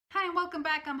welcome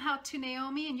back. I'm How To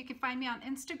Naomi, and you can find me on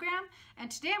Instagram. And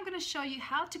today I'm going to show you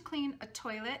how to clean a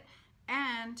toilet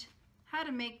and how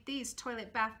to make these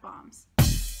toilet bath bombs.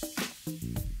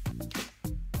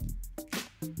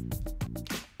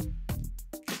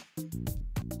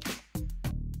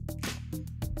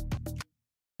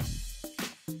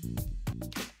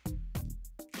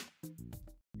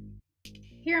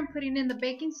 Here I'm putting in the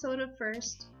baking soda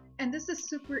first, and this is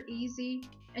super easy,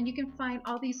 and you can find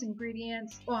all these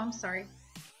ingredients. Oh, I'm sorry.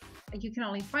 You can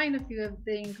only find a few of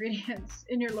the ingredients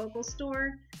in your local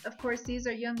store. Of course, these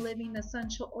are Young Living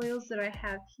essential oils that I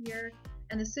have here,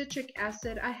 and the citric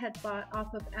acid I had bought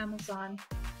off of Amazon.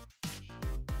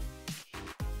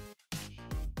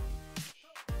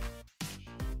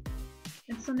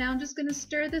 And so now I'm just going to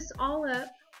stir this all up.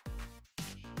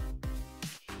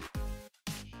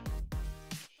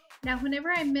 Now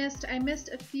whenever I mist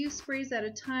a few sprays at a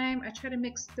time. I try to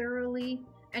mix thoroughly,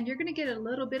 and you're going to get a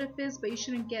little bit of fizz, but you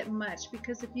shouldn't get much,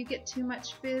 because if you get too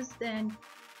much fizz, then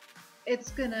it's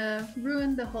going to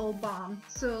ruin the whole bomb.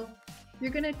 So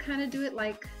you're going to kind of do it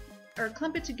like, or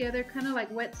clump it together kind of like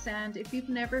wet sand. If you've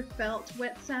never felt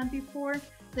wet sand before,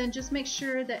 then just make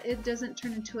sure that it doesn't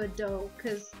turn into a dough,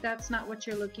 because that's not what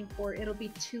you're looking for. It'll be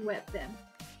too wet then.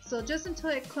 So just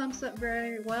until it clumps up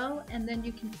very well, and then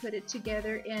you can put it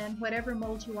together in whatever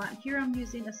mold you want. Here I'm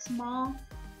using a small,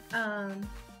 I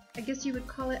guess you would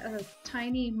call it a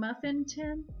tiny muffin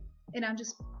tin, and I'm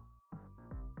just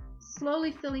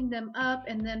slowly filling them up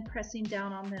and then pressing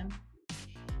down on them.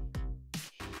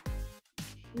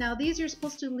 Now these you're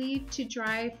supposed to leave to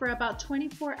dry for about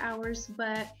 24 hours,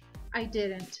 but I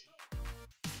didn't.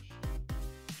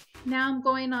 Now I'm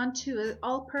going on to an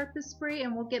all-purpose spray,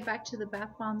 and we'll get back to the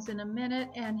bath bombs in a minute.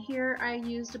 And here I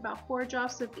used about 4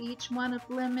 drops of each, one of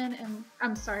lemon and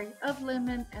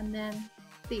lemon and then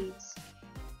thieves.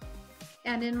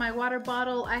 And in my water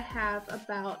bottle I have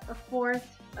about 1/4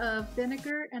 of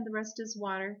vinegar, and the rest is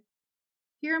water.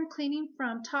 Here I'm cleaning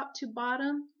from top to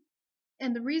bottom,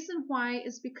 and the reason why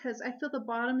is because I feel the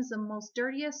bottom is the most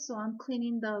dirtiest, so I'm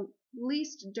cleaning the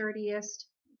least dirtiest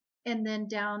and then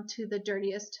down to the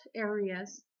dirtiest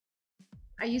areas.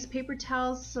 I use paper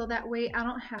towels so that way I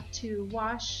don't have to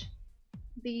wash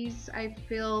these. I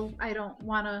feel I don't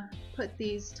want to put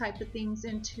these type of things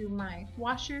into my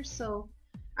washer, so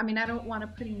I don't want to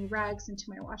put any rags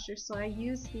into my washer, so I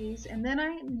use these. And then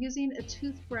I'm using a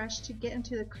toothbrush to get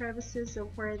into the crevices of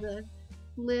where the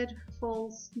lid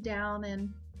folds down,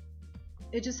 and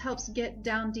it just helps get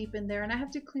down deep in there. And I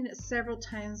have to clean it several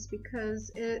times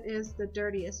because it is the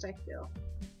dirtiest, I feel.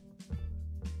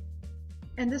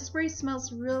 And this spray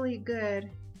smells really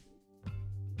good,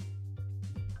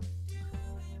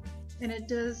 and it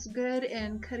does good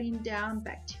in cutting down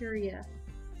bacteria.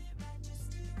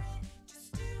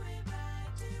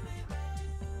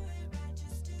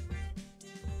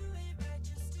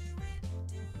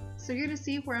 So you're going to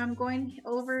see where I'm going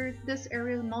over this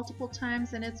area multiple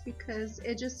times, and it's because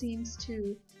it just seems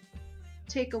to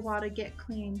take a while to get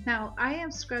clean. Now I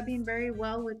am scrubbing very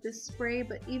well with this spray,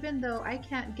 but even though I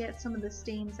can't get some of the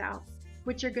stains out,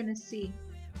 which you're going to see,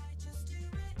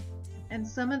 and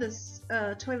some of this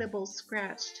toilet bowl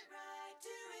scratched.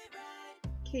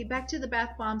 Okay, back to the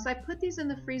bath bombs. I put these in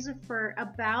the freezer for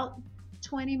about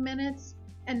 20 minutes,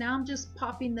 and now I'm just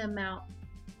popping them out.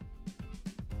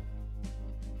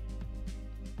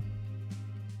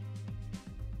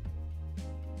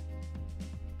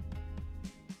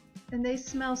 And they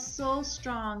smell so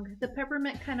strong. The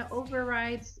peppermint kind of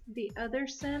overrides the other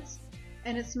scents,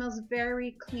 and it smells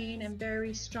very clean and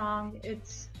very strong.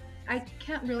 I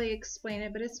can't really explain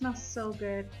it, but it smells so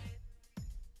good.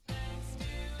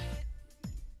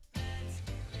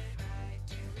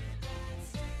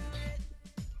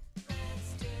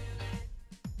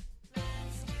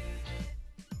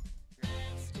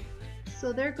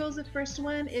 So there goes the first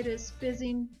one. It is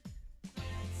fizzing.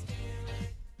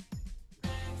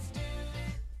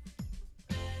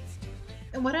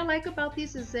 And what I like about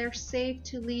these is they're safe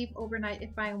to leave overnight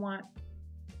if I want.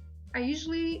 I used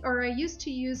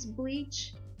to use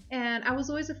bleach, and I was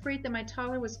always afraid that my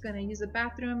toddler was going to use the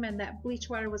bathroom and that bleach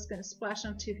water was going to splash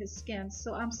onto his skin.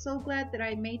 So I'm so glad that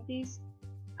I made these.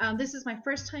 This is my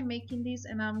first time making these,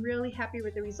 and I'm really happy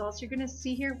with the results. You're going to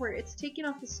see here where it's taking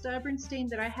off the stubborn stain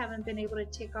that I haven't been able to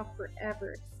take off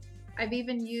forever. I've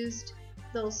even used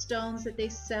those stones that they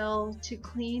sell to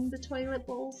clean the toilet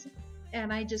bowls,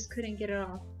 and I just couldn't get it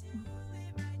off.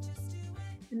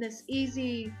 And this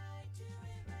easy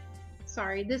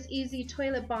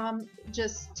toilet bomb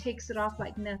just takes it off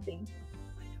like nothing.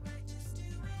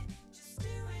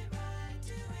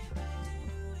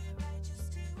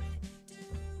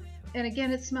 And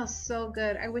again, it smells so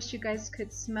good. I wish you guys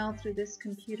could smell through this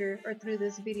computer or through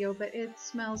this video, but it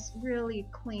smells really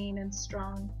clean and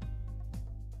strong.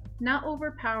 Not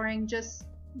overpowering, just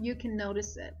you can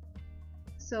notice it.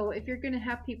 So if you're going to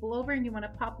have people over and you want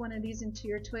to pop one of these into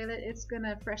your toilet, it's going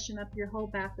to freshen up your whole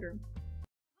bathroom. I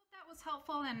hope that was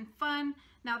helpful and fun.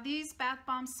 Now these bath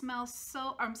bombs smell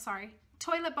so,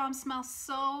 toilet bombs smell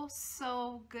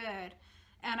so good.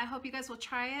 And I hope you guys will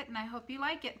try it, and I hope you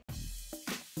like it.